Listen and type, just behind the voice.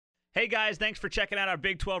Hey guys, thanks for checking out our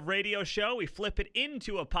Big 12 radio show. We flip it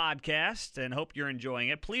into a podcast and hope you're enjoying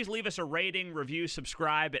it. Please leave us a rating, review,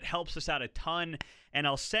 subscribe. It helps us out a ton. And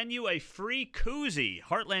I'll send you a free koozie,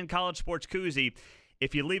 Heartland College Sports koozie,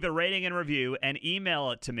 if you leave a rating and review and email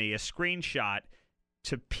it to me, a screenshot,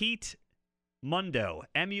 to Pete Mundo,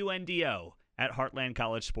 M-U-N-D-O, at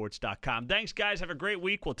heartlandcollegesports.com. Thanks, guys. Have a great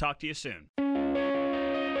week. We'll talk to you soon.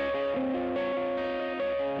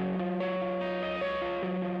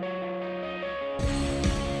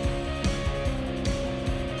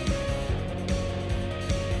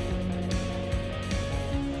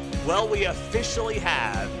 Well, we officially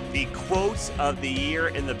have the quotes of the year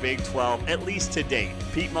in the Big 12, at least to date.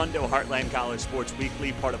 Pete Mundo, Heartland College Sports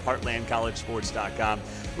Weekly, part of heartlandcollegesports.com.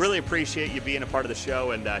 Really appreciate you being a part of the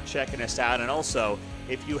show and checking us out. And also,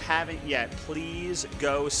 if you haven't yet, please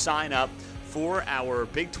go sign up for our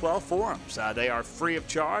Big 12 forums. They are free of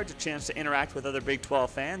charge, a chance to interact with other Big 12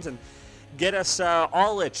 fans and get us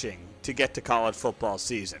all itching to get to college football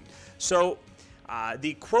season. So,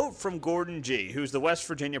 the quote from Gordon Gee, who's the West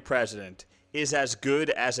Virginia president, is as good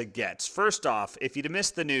as it gets. First off, if you'd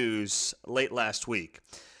missed the news late last week,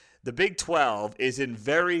 the Big 12 is in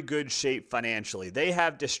very good shape financially. They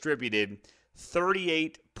have distributed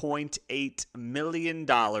 $38.8 million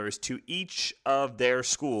to each of their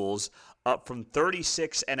schools, up from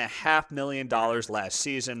 $36.5 million last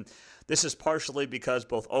season. This is partially because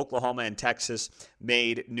both Oklahoma and Texas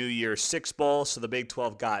made New Year's Six Bowl, so the Big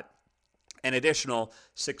 12 got an additional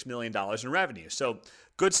 $6 million in revenue. So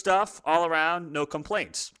good stuff all around, no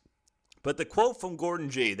complaints. But the quote from Gordon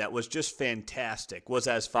Gee that was just fantastic was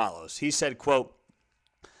as follows. He said, quote,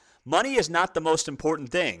 "Money is not the most important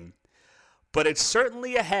thing, but it's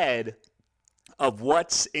certainly ahead of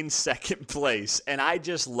what's in second place." And I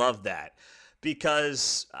just love that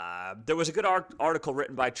because there was a good article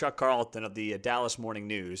written by Chuck Carlton of the Dallas Morning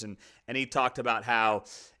News, and he talked about how,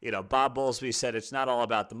 Bob Bowlesby said it's not all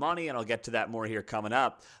about the money, and I'll get to that more here coming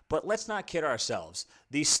up. But let's not kid ourselves.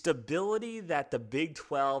 The stability that the Big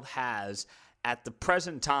 12 has at the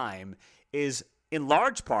present time is in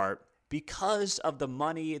large part because of the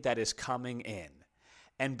money that is coming in.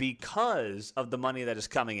 And because of the money that is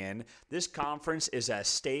coming in, this conference is as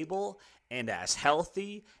stable and as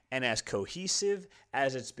healthy and as cohesive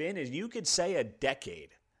as it's been, as you could say, a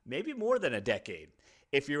decade, maybe more than a decade,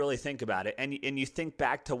 if you really think about it. And you think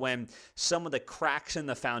back to when some of the cracks in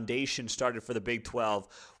the foundation started for the Big 12,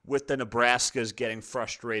 with the Nebraskas getting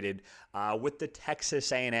frustrated, with the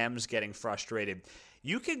Texas A&Ms getting frustrated.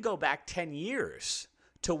 You can go back 10 years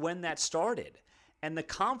to when that started. And the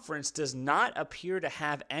conference does not appear to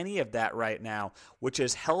have any of that right now, which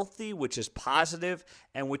is healthy, which is positive,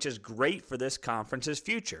 and which is great for this conference's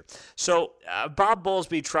future. So Bob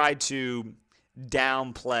Bowlesby tried to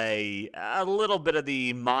downplay a little bit of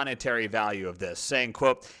the monetary value of this, saying,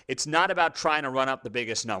 quote, "It's not about trying to run up the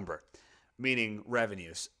biggest number," meaning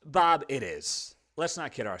revenues. Bob, it is. Let's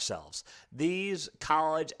not kid ourselves. These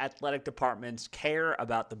college athletic departments care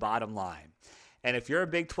about the bottom line. And if you're a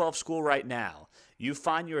Big 12 school right now, you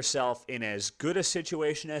find yourself in as good a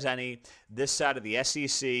situation as any this side of the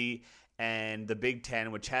SEC and the Big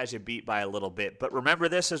Ten, which has you beat by a little bit. But remember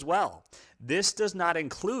this as well. This does not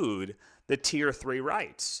include the Tier 3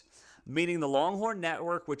 rights, meaning the Longhorn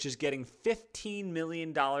Network, which is getting $15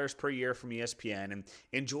 million per year from ESPN. And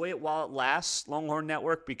enjoy it while it lasts, Longhorn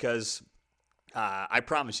Network, because I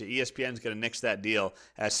promise you, ESPN's going to nix that deal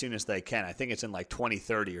as soon as they can. I think it's in like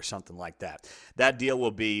 2030 or something like that. That deal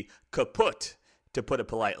will be kaput, to put it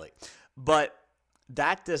politely. But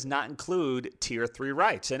that does not include Tier 3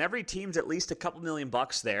 rights. And every team's at least a couple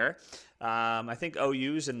 $1,000,000 there. I think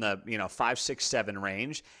OU's in the 5, 6, 7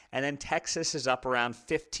 range. And then Texas is up around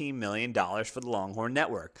 $15 million for the Longhorn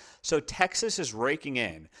Network. So Texas is raking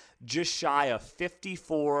in just shy of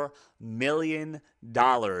 $54 million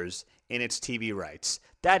in its TV rights.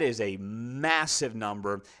 That is a massive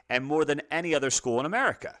number and more than any other school in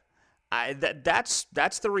America. That's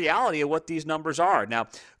the reality of what these numbers are. Now,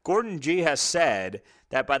 Gordon Gee has said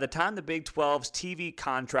that by the time the Big 12's TV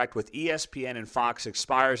contract with ESPN and Fox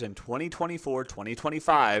expires in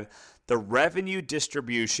 2024-2025, the revenue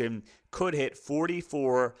distribution could hit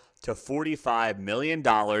 $44 to $45 million,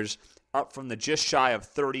 up from the just shy of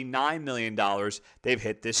 $39 million they've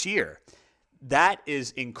hit this year. That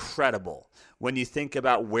is incredible when you think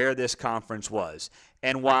about where this conference was.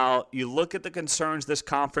 And while you look at the concerns this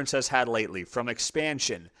conference has had lately from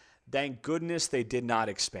expansion, thank goodness they did not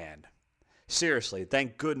expand. Seriously,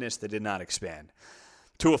 thank goodness they did not expand.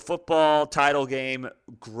 to a football title game.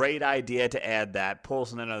 Great idea to add that.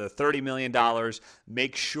 Pulls in another $30 million.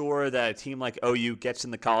 Make sure that a team like OU gets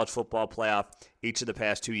in the college football playoff each of the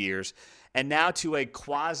past 2 years. And now to a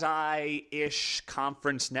quasi-ish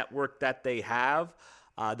conference network that they have.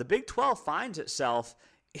 The Big 12 finds itself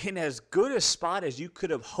in as good a spot as you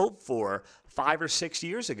could have hoped for 5 or 6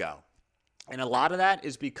 years ago. And a lot of that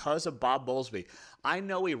is because of Bob Bowlesby. I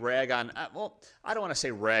know we rag on, I don't want to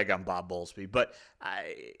say rag on Bob Bowlesby, but,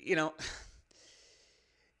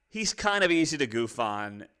 he's kind of easy to goof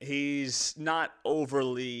on. He's not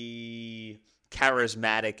overly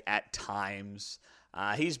charismatic at times.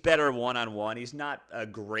 He's better one-on-one. He's not a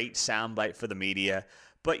great soundbite for the media.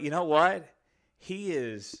 But you know what? He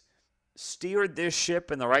is steered this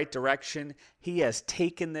ship in the right direction. He has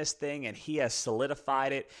taken this thing and he has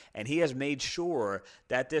solidified it, and he has made sure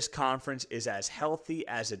that this conference is as healthy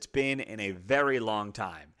as it's been in a very long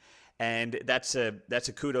time. And that's a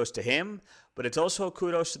kudos to him, but it's also a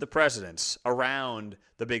kudos to the presidents around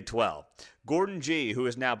the Big 12. Gordon Gee, who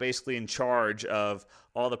is now basically in charge of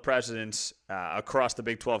all the presidents across the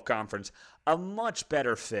Big 12 conference, a much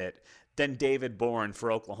better fit than David Boren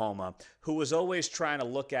for Oklahoma, who was always trying to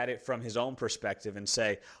look at it from his own perspective and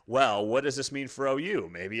say, well, what does this mean for OU?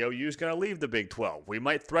 Maybe OU's going to leave the Big 12. We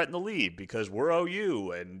might threaten the lead because we're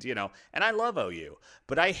OU, and I love OU.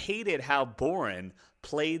 But I hated how Boren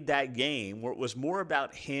played that game where it was more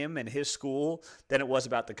about him and his school than it was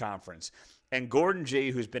about the conference. And Gordon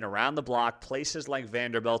Gee, who's been around the block, places like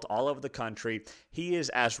Vanderbilt all over the country, he is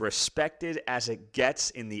as respected as it gets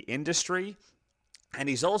in the industry. And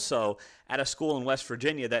he's also at a school in West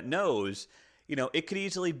Virginia that knows, it could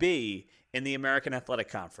easily be in the American Athletic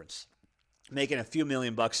Conference, making a few $1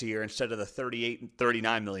 million a year instead of the $38 and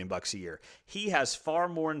 $39 million a year. He has far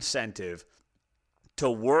more incentive to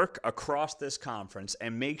work across this conference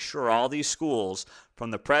and make sure all these schools,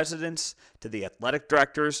 from the presidents to the athletic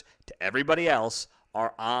directors to everybody else,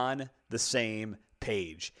 are on the same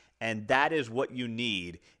page. And that is what you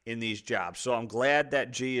need in these jobs. So I'm glad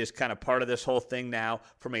that Gee is kind of part of this whole thing now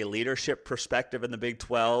from a leadership perspective in the Big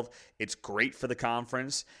 12. It's great for the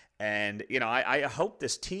conference. And, I hope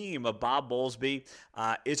this team of Bob Bowlesby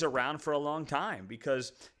is around for a long time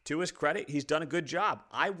because, to his credit, he's done a good job.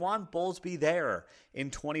 I want Bowlesby there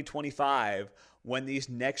in 2025 when these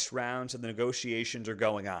next rounds of the negotiations are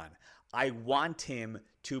going on. I want him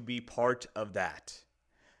to be part of that.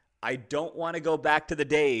 I don't want to go back to the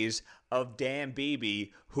days of Dan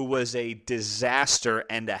Beebe, who was a disaster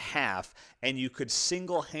and a half, and you could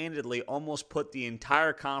single-handedly almost put the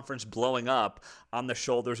entire conference blowing up on the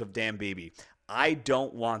shoulders of Dan Beebe. I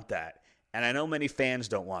don't want that, and I know many fans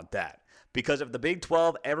don't want that, because if the Big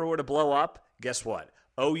 12 ever were to blow up, guess what?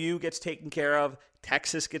 OU gets taken care of,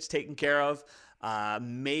 Texas gets taken care of,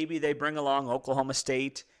 maybe they bring along Oklahoma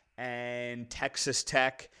State and Texas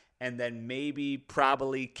Tech, and then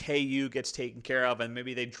probably KU gets taken care of, and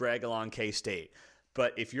maybe they drag along K-State.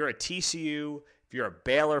 But if you're a TCU, if you're a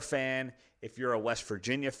Baylor fan, if you're a West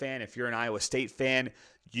Virginia fan, if you're an Iowa State fan,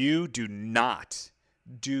 you do not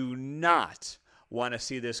want to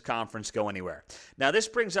see this conference go anywhere. Now, this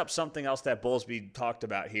brings up something else that Bowlesby talked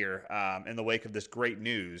about here in the wake of this great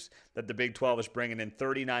news that the Big 12 is bringing in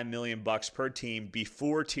 $39 million per team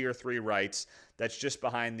before Tier 3 rights. That's just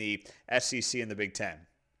behind the SEC and the Big 10.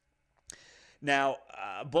 Now,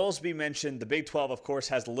 Bowlesby mentioned the Big 12, of course,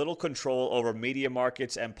 has little control over media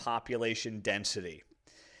markets and population density.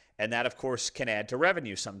 And that, of course, can add to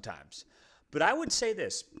revenue sometimes. But I would say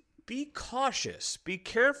this, be cautious. Be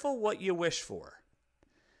careful what you wish for.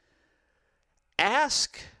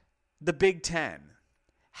 Ask the Big 10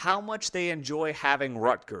 how much they enjoy having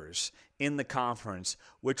Rutgers in the conference,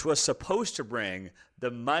 which was supposed to bring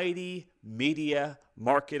the mighty media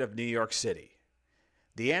market of New York City.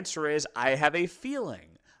 The answer is, I have a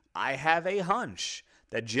feeling, I have a hunch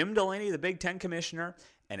that Jim Delaney, the Big Ten commissioner,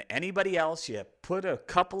 and anybody else, you put a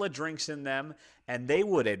couple of drinks in them, and they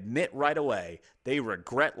would admit right away they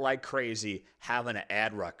regret like crazy having to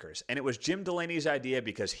add Rutgers. And it was Jim Delaney's idea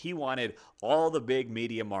because he wanted all the big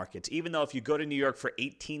media markets. Even though if you go to New York for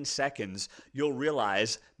 18 seconds, you'll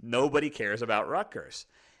realize nobody cares about Rutgers.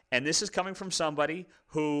 And this is coming from somebody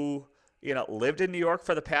who lived in New York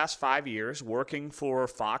for the past 5 years, working for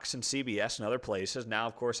Fox and CBS and other places. Now,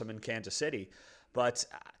 of course, I'm in Kansas City. But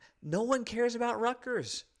no one cares about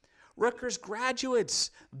Rutgers. Rutgers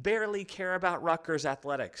graduates barely care about Rutgers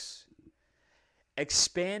athletics.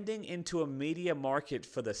 Expanding into a media market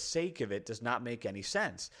for the sake of it does not make any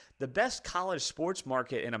sense. The best college sports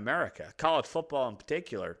market in America, college football in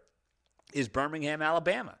particular, is Birmingham,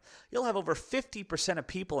 Alabama. You'll have over 50% of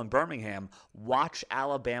people in Birmingham watch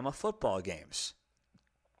Alabama football games.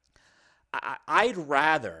 I'd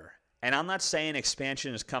rather, and I'm not saying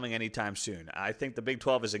expansion is coming anytime soon. I think the Big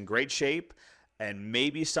 12 is in great shape, and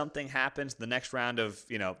maybe something happens the next round of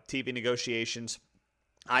TV negotiations.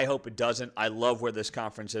 I hope it doesn't. I love where this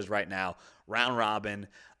conference is right now. Round robin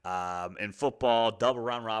in football, double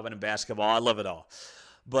round robin in basketball. I love it all.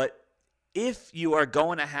 But if you are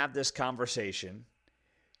going to have this conversation,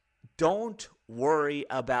 don't worry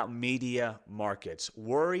about media markets.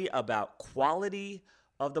 Worry about quality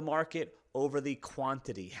of the market over the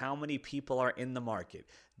quantity. How many people are in the market?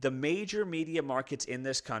 The major media markets in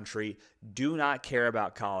this country do not care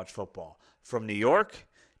about college football. From New York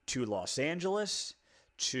to Los Angeles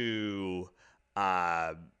to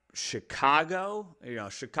Chicago.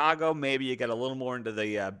 Chicago, maybe you get a little more into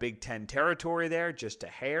the Big Ten territory there, just a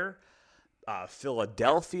hair.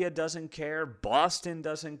 Philadelphia doesn't care. Boston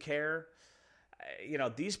doesn't care.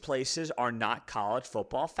 These places are not college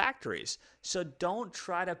football factories. So don't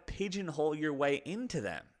try to pigeonhole your way into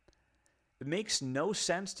them. It makes no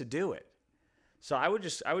sense to do it. So I would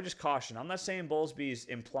just caution. I'm not saying Bowlesby's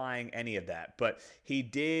implying any of that, but he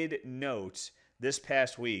did note this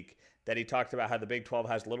past week that he talked about how the Big 12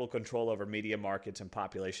 has little control over media markets and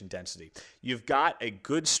population density. You've got a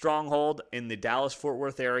good stronghold in the Dallas-Fort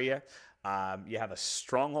Worth area. You have a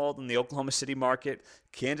stronghold in the Oklahoma City market,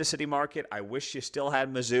 Kansas City market. I wish you still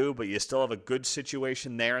had Mizzou, but you still have a good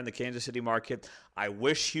situation there in the Kansas City market. I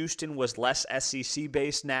wish Houston was less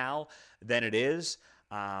SEC-based now than it is.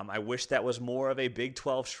 I wish that was more of a Big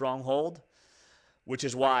 12 stronghold, which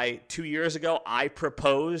is why 2 years ago I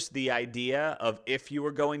proposed the idea of if you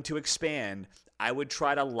were going to expand, I would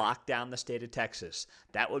try to lock down the state of Texas.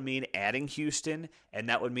 That would mean adding Houston, and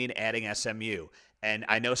that would mean adding SMU. And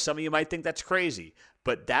I know some of you might think that's crazy,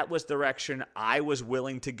 but that was the direction I was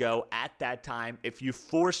willing to go at that time if you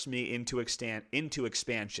forced me into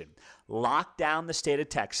expansion. Lock down the state of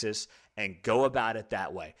Texas and go about it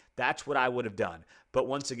that way. That's what I would have done. But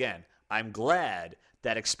once again, I'm glad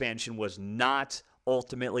that expansion was not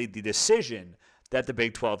ultimately the decision that the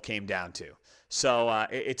Big 12 came down to. So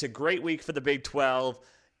it's a great week for the Big 12.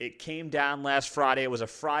 It came down last Friday. It was a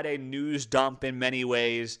Friday news dump in many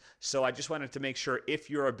ways. So I just wanted to make sure if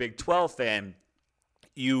you're a Big 12 fan,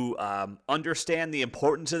 you understand the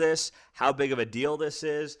importance of this, how big of a deal this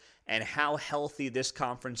is, and how healthy this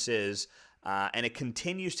conference is. And it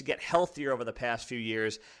continues to get healthier over the past few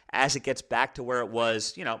years as it gets back to where it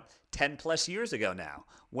was, 10 plus years ago now,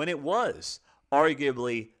 when it was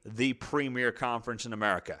arguably the premier conference in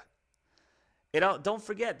America. Don't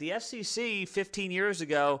forget, the SEC 15 years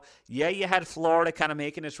ago, you had Florida kind of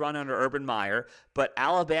making its run under Urban Meyer, but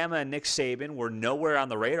Alabama and Nick Saban were nowhere on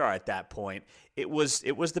the radar at that point. It was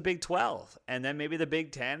the Big 12, and then maybe the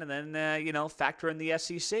Big 10, and then, factor in the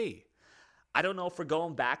SEC. I don't know if we're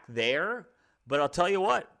going back there, but I'll tell you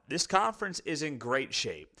what, this conference is in great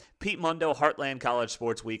shape. Pete Mundo, Heartland College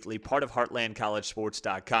Sports Weekly, part of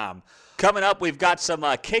HeartlandCollegeSports.com. Coming up, we've got some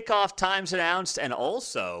kickoff times announced, and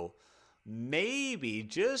also maybe,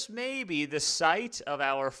 just maybe, the site of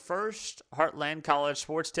our first Heartland College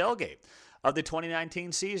Sports tailgate of the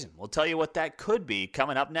 2019 season. We'll tell you what that could be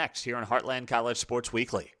coming up next here on Heartland College Sports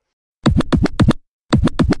Weekly.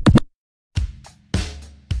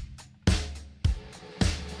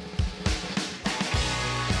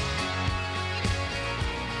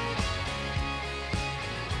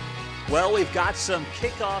 Well, we've got some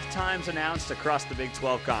kickoff times announced across the Big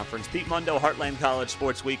 12 Conference. Pete Mundo, Heartland College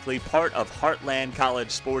Sports Weekly, part of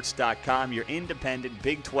HeartlandCollegeSports.com, your independent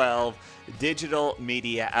Big 12 digital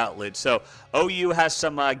media outlet. So OU has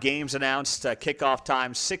some games announced. Kickoff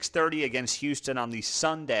time, 6:30 against Houston on the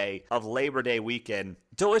Sunday of Labor Day weekend.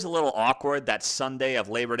 It's always a little awkward, that Sunday of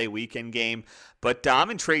Labor Day weekend game, but I'm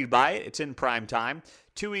intrigued by it. It's in prime time.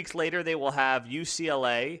 2 weeks later, they will have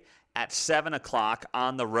UCLA at 7 o'clock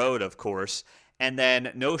on the road, of course. And then,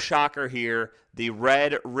 no shocker here, the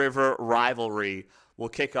Red River rivalry will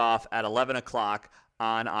kick off at 11 o'clock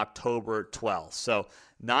on October 12th. So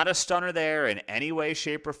not a stunner there in any way,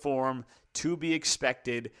 shape, or form to be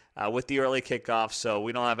expected with the early kickoff. So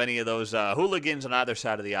we don't have any of those hooligans on either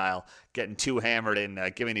side of the aisle getting too hammered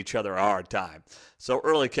and giving each other a hard time. So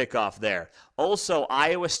early kickoff there. Also,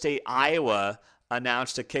 Iowa State, Iowa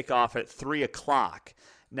announced a kickoff at 3 o'clock.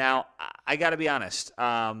 Now, I got to be honest,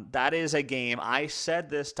 that is a game. I said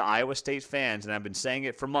this to Iowa State fans, and I've been saying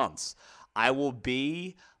it for months. I will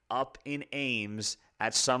be up in Ames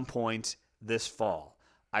at some point this fall.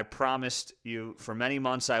 I promised you for many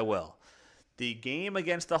months I will. The game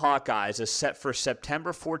against the Hawkeyes is set for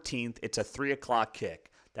September 14th. It's a 3 o'clock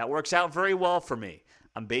kick. That works out very well for me.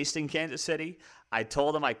 I'm based in Kansas City. I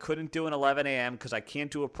told them I couldn't do an 11 a.m. because I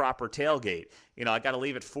can't do a proper tailgate. I got to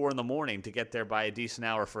leave at 4 in the morning to get there by a decent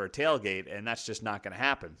hour for a tailgate, and that's just not going to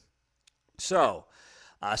happen. So,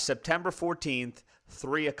 September 14th,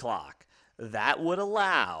 3 o'clock. That would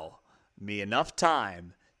allow me enough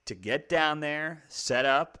time to get down there, set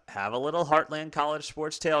up, have a little Heartland College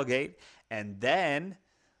Sports tailgate, and then,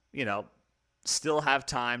 still have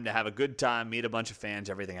time to have a good time, meet a bunch of fans,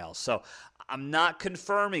 everything else. So I'm not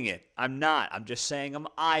confirming it. I'm not. I'm just saying I'm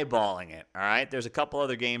eyeballing it. All right. There's a couple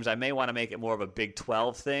other games. I may want to make it more of a Big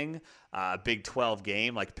 12 thing, a Big 12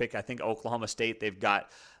 game. Like pick, I think, Oklahoma State. They've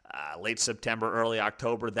got late September, early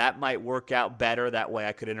October. That might work out better. That way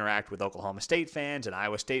I could interact with Oklahoma State fans and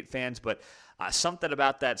Iowa State fans. But something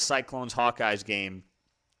about that Cyclones-Hawkeyes game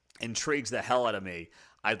intrigues the hell out of me.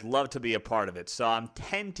 I'd love to be a part of it. So I'm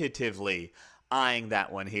tentatively eyeing that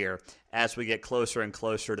one here as we get closer and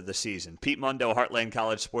closer to the season. Pete Mundo, Heartland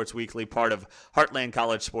College Sports Weekly, part of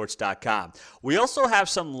HeartlandCollegeSports.com. We also have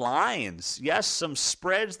some lines, yes, some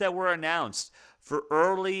spreads that were announced for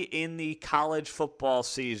early in the college football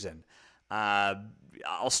season.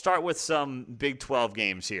 I'll start with some Big 12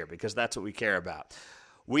 games here because that's what we care about.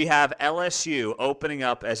 We have LSU opening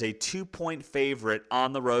up as a 2-point favorite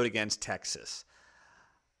on the road against Texas.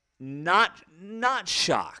 Not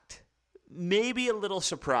shocked. Maybe a little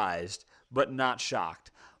surprised, but not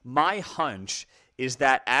shocked. My hunch is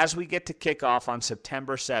that as we get to kickoff on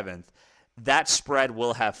September 7th, that spread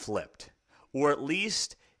will have flipped. Or at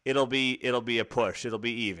least it'll be a push. It'll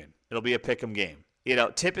be even. It'll be a pick'em game.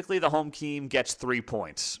 Typically the home team gets 3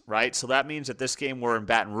 points, right? So that means that this game were in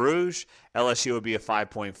Baton Rouge, LSU would be a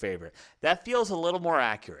 5-point favorite. That feels a little more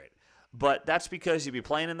accurate, but that's because you'd be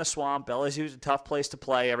playing in the swamp. LSU is a tough place to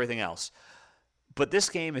play, everything else. But this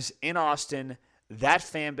game is in Austin. That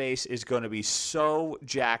fan base is going to be so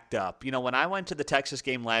jacked up. When I went to the Texas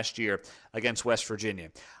game last year against West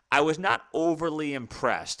Virginia, I was not overly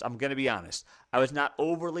impressed. I'm going to be honest. I was not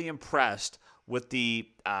overly impressed with the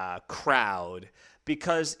crowd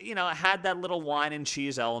because, it had that little wine and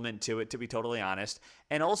cheese element to it, to be totally honest.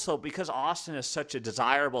 And also because Austin is such a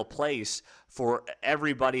desirable place for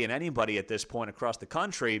everybody and anybody at this point across the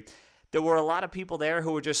country, there were a lot of people there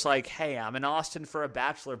who were just like, hey, I'm in Austin for a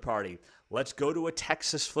bachelor party. Let's go to a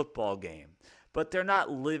Texas football game. But they're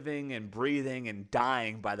not living and breathing and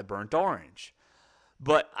dying by the burnt orange.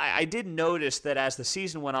 But I did notice that as the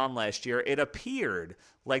season went on last year, it appeared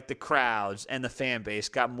like the crowds and the fan base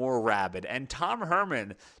got more rabid. And Tom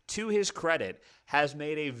Herman, to his credit, has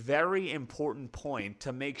made a very important point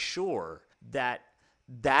to make sure that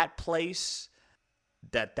that place,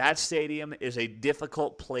 that stadium is a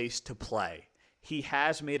difficult place to play. He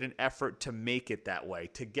has made an effort to make it that way,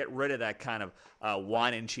 to get rid of that kind of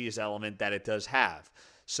wine and cheese element that it does have.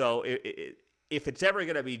 So if it's ever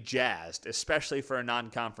going to be jazzed, especially for a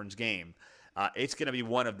non-conference game, it's going to be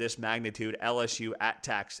one of this magnitude, LSU at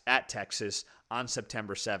Texas on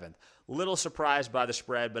September 7th. Little surprised by the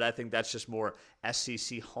spread, but I think that's just more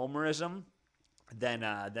SEC homerism than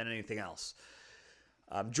anything else.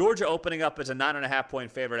 Georgia opening up as a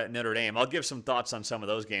 9.5-point favorite at Notre Dame. I'll give some thoughts on some of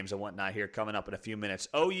those games and whatnot here coming up in a few minutes.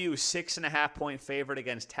 OU 6.5-point favorite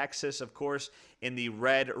against Texas, of course, in the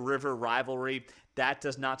Red River rivalry. That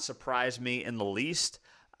does not surprise me in the least.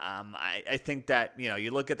 I think that,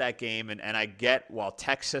 you look at that game and I get while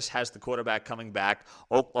Texas has the quarterback coming back,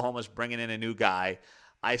 Oklahoma's bringing in a new guy.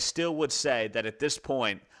 I still would say that at this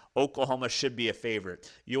point, Oklahoma should be a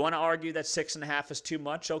favorite. You want to argue that 6.5 is too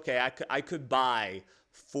much? Okay, I could buy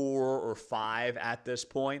 4 or 5 at this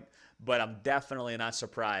point, but I'm definitely not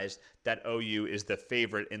surprised that OU is the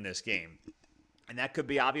favorite in this game. And that could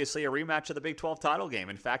be obviously a rematch of the Big 12 title game.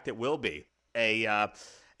 In fact, it will be a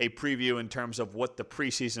preview in terms of what the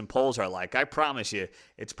preseason polls are like. I promise you,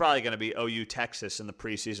 it's probably going to be OU Texas in the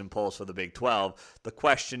preseason polls for the Big 12. The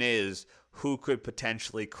question is, who could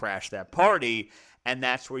potentially crash that party? And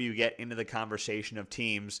that's where you get into the conversation of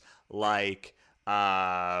teams like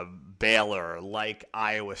Baylor, like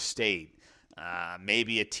Iowa State.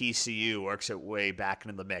 Maybe a TCU works its way back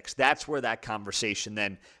into the mix. That's where that conversation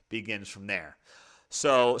then begins from there.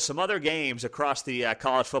 So some other games across the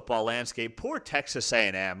college football landscape. Poor Texas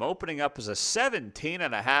A&M opening up as a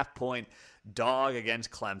 17.5-point dog against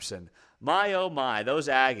Clemson. My, oh my, those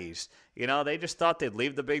Aggies. They just thought they'd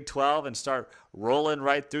leave the Big 12 and start rolling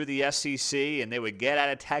right through the SEC, and they would get out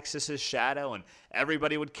of Texas's shadow, and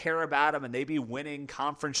everybody would care about them, and they'd be winning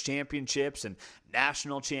conference championships and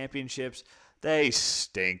national championships. They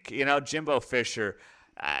stink. Jimbo Fisher,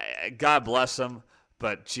 God bless him,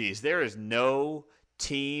 but, geez, there is no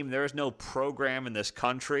team, there is no program in this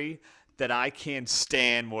country that I can't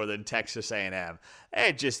stand more than Texas A&M.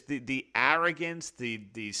 And just the arrogance, the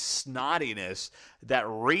snottiness that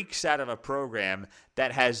reeks out of a program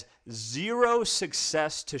that has zero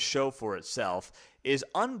success to show for itself is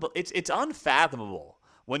it's unfathomable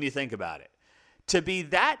when you think about it. To be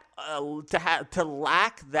that to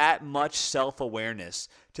lack that much self-awareness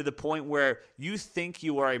to the point where you think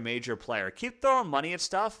you are a major player. Keep throwing money at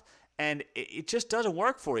stuff, and it just doesn't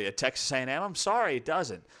work for you at Texas A&M. I'm sorry, it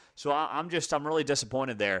doesn't. So I'm really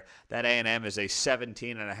disappointed there that A&M is a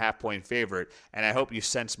 17.5-point favorite, and I hope you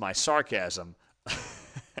sense my sarcasm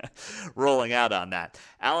rolling out on that.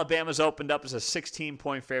 Alabama's opened up as a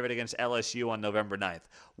 16-point favorite against LSU on November 9th.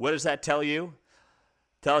 What does that tell you?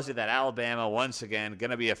 Tells you that Alabama, once again,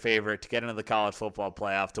 going to be a favorite to get into the college football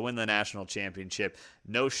playoff, to win the national championship.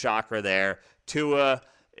 No shocker there. Tua,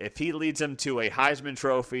 if he leads them to a Heisman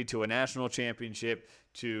Trophy, to a national championship,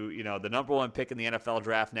 to the number one pick in the NFL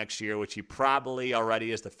draft next year, which he probably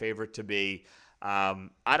already is the favorite to be, I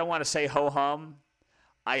don't want to say ho-hum.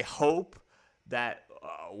 I hope that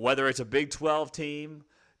whether it's a Big 12 team,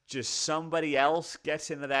 just somebody else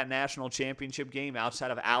gets into that national championship game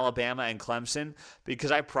outside of Alabama and Clemson,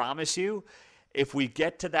 because I promise you, if we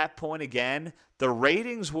get to that point again, the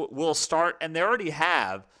ratings will start, and they already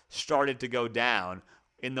have started to go down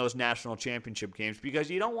in those national championship games, because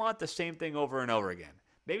you don't want the same thing over and over again.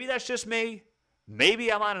 Maybe that's just me.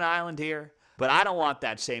 Maybe I'm on an island here, but I don't want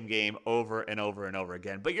that same game over and over and over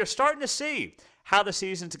again. But you're starting to see how the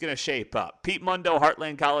season's going to shape up. Pete Mundo,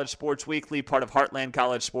 Heartland College Sports Weekly, part of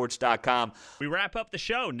HeartlandCollegeSports.com. We wrap up the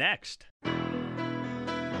show next.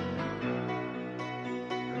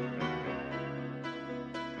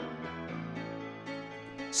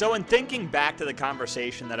 So in thinking back to the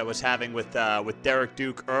conversation that I was having with Derek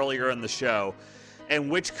Duke earlier in the show, and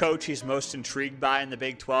which coach he's most intrigued by in the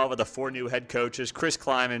Big 12 of the four new head coaches, Chris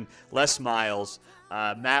Klieman, Les Miles,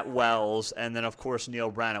 Matt Wells, and then, of course, Neil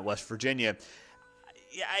Brown at West Virginia.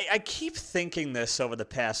 I keep thinking this over the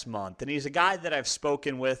past month, and he's a guy that I've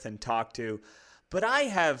spoken with and talked to, but I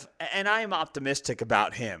am optimistic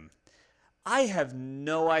about him. I have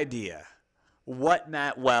no idea what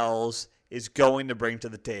Matt Wells is going to bring to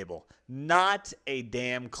the table. Not a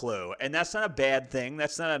damn clue. And that's not a bad thing.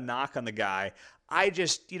 That's not a knock on the guy. I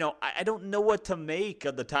just, I don't know what to make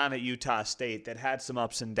of the time at Utah State that had some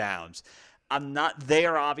ups and downs. I'm not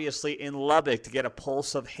there, obviously, in Lubbock to get a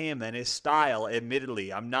pulse of him and his style.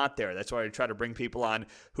 Admittedly, I'm not there. That's why I try to bring people on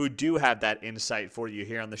who do have that insight for you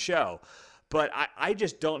here on the show. But I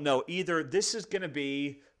just don't know. Either this is going to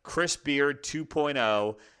be Chris Beard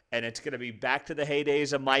 2.0, and it's going to be back to the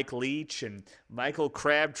heydays of Mike Leach and Michael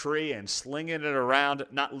Crabtree and slinging it around,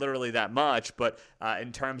 not literally that much, but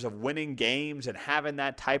in terms of winning games and having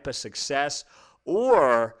that type of success.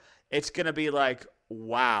 Or it's going to be like,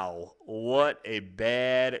 wow, what a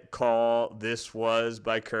bad call this was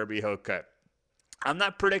by Kirby Hocutt. I'm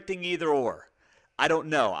not predicting either or. I don't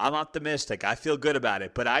know. I'm optimistic. I feel good about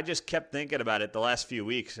it. But I just kept thinking about it the last few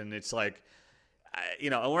weeks, and it's like,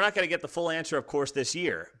 and we're not going to get the full answer, of course, this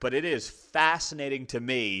year, but it is fascinating to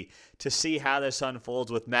me to see how this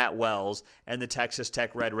unfolds with Matt Wells and the Texas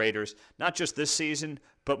Tech Red Raiders, not just this season,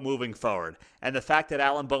 but moving forward. And the fact that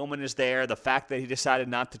Alan Bowman is there, the fact that he decided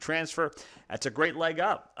not to transfer, that's a great leg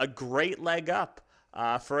up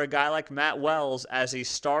for a guy like Matt Wells as he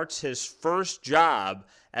starts his first job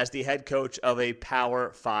as the head coach of a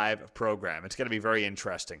Power 5 program. It's going to be very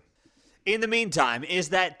interesting. In the meantime, is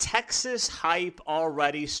that Texas hype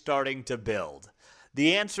already starting to build?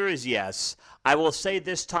 The answer is yes. I will say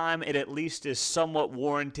this time it at least is somewhat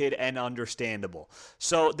warranted and understandable.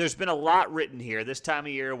 So there's been a lot written here this time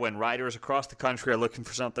of year when writers across the country are looking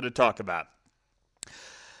for something to talk about.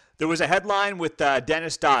 There was a headline with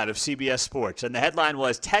Dennis Dodd of CBS Sports, and the headline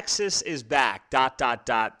was, Texas is back, ...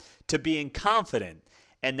 to being confident,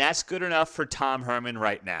 and that's good enough for Tom Herman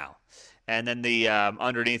right now. And then the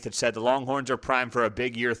underneath it said the Longhorns are primed for a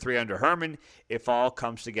big year 3 under Herman if all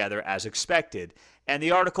comes together as expected. And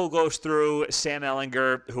the article goes through Sam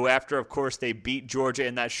Ehlinger, who after, of course, they beat Georgia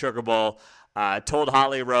in that Sugar Bowl, told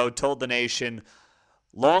Holly Road, told the nation,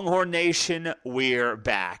 Longhorn Nation, we're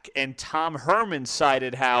back. And Tom Herman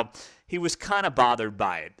cited how he was kind of bothered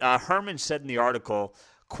by it. Herman said in the article,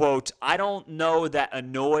 quote, I don't know that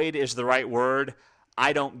annoyed is the right word.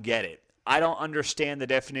 I don't get it. I don't understand the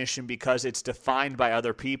definition because it's defined by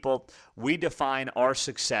other people. We define our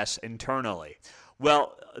success internally.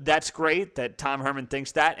 Well, that's great that Tom Herman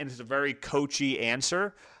thinks that, and it's a very coachy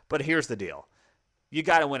answer. But here's the deal. You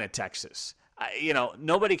got to win at Texas.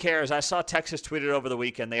 Nobody cares. I saw Texas tweeted over the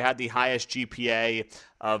weekend. They had the highest GPA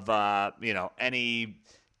of, any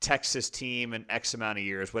Texas team in X amount of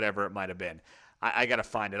years, whatever it might have been. I got to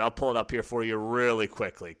find it. I'll pull it up here for you really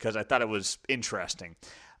quickly because I thought it was interesting.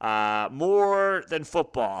 More than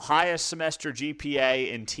football, highest semester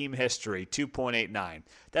GPA in team history, 2.89.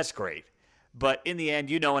 That's great. But in the end,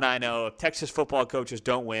 you know and I know, if Texas football coaches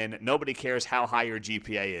don't win, nobody cares how high your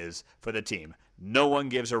GPA is for the team. No one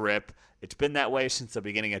gives a rip. It's been that way since the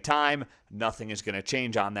beginning of time. Nothing is going to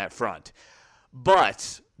change on that front.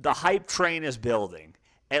 But the hype train is building.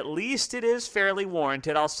 At least it is fairly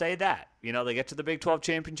warranted, I'll say that. You know, they get to the Big 12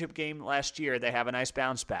 championship game last year. They have a nice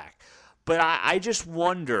bounce back. But I just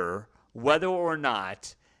wonder whether or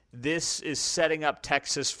not this is setting up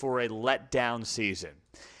Texas for a letdown season.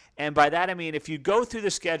 And by that I mean, if you go through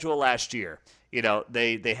the schedule last year, you know,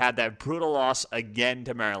 they had that brutal loss again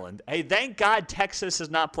to Maryland. Hey, thank God Texas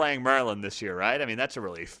is not playing Maryland this year, right? I mean, that's a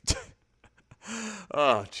relief.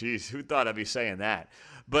 Oh, geez, who thought I'd be saying that?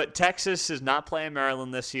 But Texas is not playing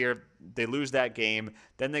Maryland this year. They lose that game.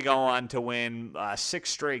 Then they go on to win 6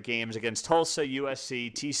 straight games against Tulsa,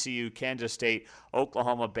 USC, TCU, Kansas State,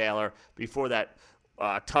 Oklahoma, Baylor, before that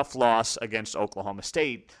tough loss against Oklahoma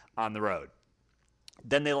State on the road.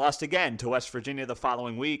 Then they lost again to West Virginia the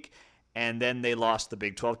following week, and then they lost the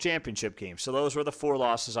Big 12 championship game. So those were the 4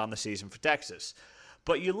 losses on the season for Texas.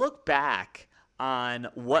 But you look back on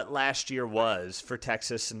what last year was for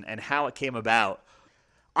Texas and how it came about.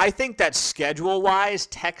 I think that schedule-wise,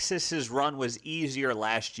 Texas's run was easier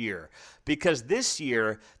last year because this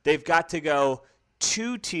year they've got to go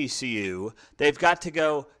to TCU, they've got to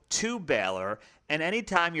go to Baylor, and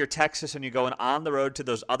anytime you're Texas and you're going on the road to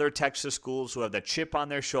those other Texas schools who have the chip on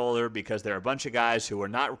their shoulder because they're a bunch of guys who are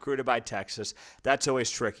not recruited by Texas, that's always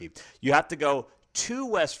tricky. You have to go to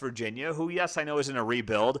West Virginia, who, yes, I know is in a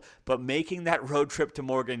rebuild, but making that road trip to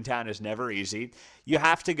Morgantown is never easy. You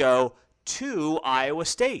have to go to Iowa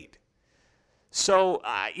State. So,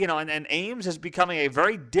 and Ames is becoming a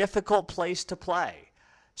very difficult place to play.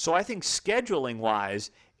 So I think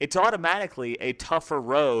scheduling-wise, it's automatically a tougher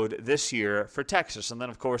road this year for Texas. And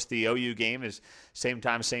then, of course, the OU game is same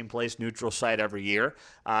time, same place, neutral site every year.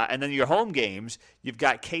 And then your home games, you've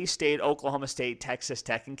got K-State, Oklahoma State, Texas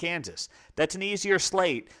Tech, and Kansas. That's an easier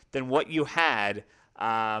slate than what you had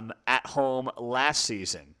at home last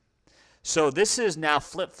season. So this is now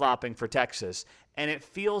flip-flopping for Texas, and it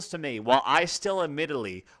feels to me, while I still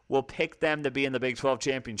admittedly will pick them to be in the Big 12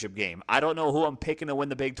 championship game, I don't know who I'm picking to win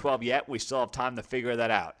the Big 12 yet. We still have time to figure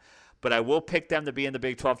that out. But I will pick them to be in the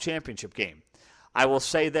Big 12 championship game. I will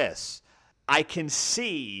say this. I can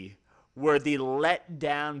see where the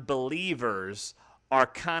let-down believers are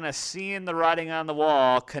kind of seeing the writing on the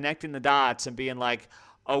wall, connecting the dots, and being like,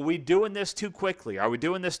 are we doing this too quickly? Are we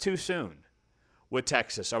doing this too soon with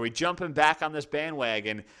Texas? Are we jumping back on this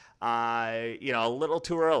bandwagon, a little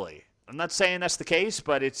too early? I'm not saying that's the case,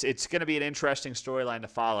 but it's going to be an interesting storyline to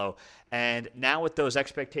follow. And now with those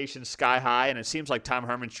expectations sky high, and it seems like Tom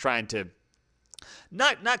Herman's trying to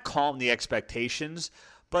not calm the expectations,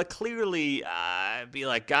 but clearly be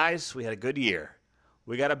like, guys, we had a good year.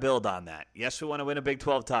 We got to build on that. Yes, we want to win a Big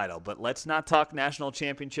 12 title, but let's not talk national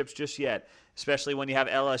championships just yet, especially when you have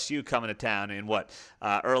LSU coming to town in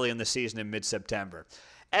early in the season in mid-September.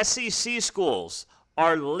 SEC schools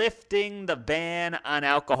are lifting the ban on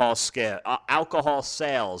alcohol sales,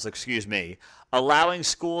 allowing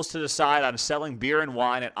schools to decide on selling beer and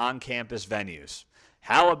wine at on-campus venues.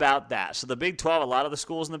 How about that? So the Big 12, a lot of the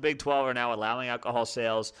schools in the Big 12 are now allowing alcohol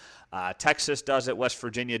sales. Texas does it. West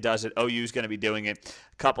Virginia does it. OU is going to be doing it.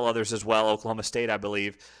 A couple others as well. Oklahoma State, I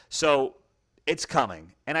believe. So it's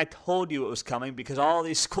coming. And I told you it was coming because all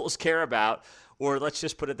these schools care about, or let's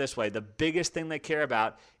just put it this way, the biggest thing they care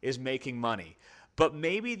about is making money. But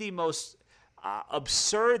maybe the most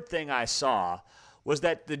absurd thing I saw was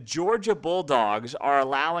that the Georgia Bulldogs are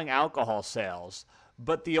allowing alcohol sales,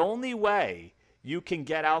 but the only way you can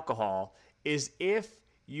get alcohol is if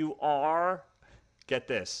you are, get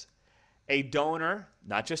this, a donor,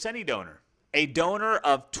 not just any donor, a donor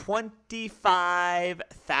of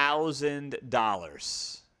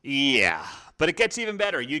 $25,000. Yeah, but it gets even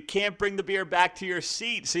better. You can't bring the beer back to your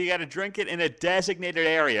seat, so you got to drink it in a designated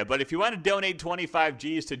area. But if you want to donate 25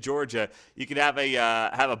 G's to Georgia, you can have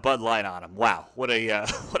a Bud Light on them. Wow, what a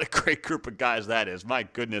great group of guys that is. My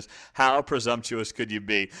goodness, how presumptuous could you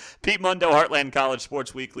be? Pete Mundo, Heartland College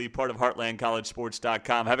Sports Weekly, part of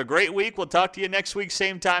HeartlandCollegeSports.com. Have a great week. We'll talk to you next week,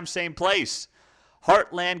 same time, same place.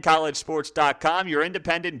 HeartlandCollegeSports.com, your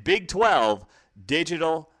independent Big 12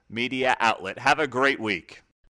 digital media outlet. Have a great week.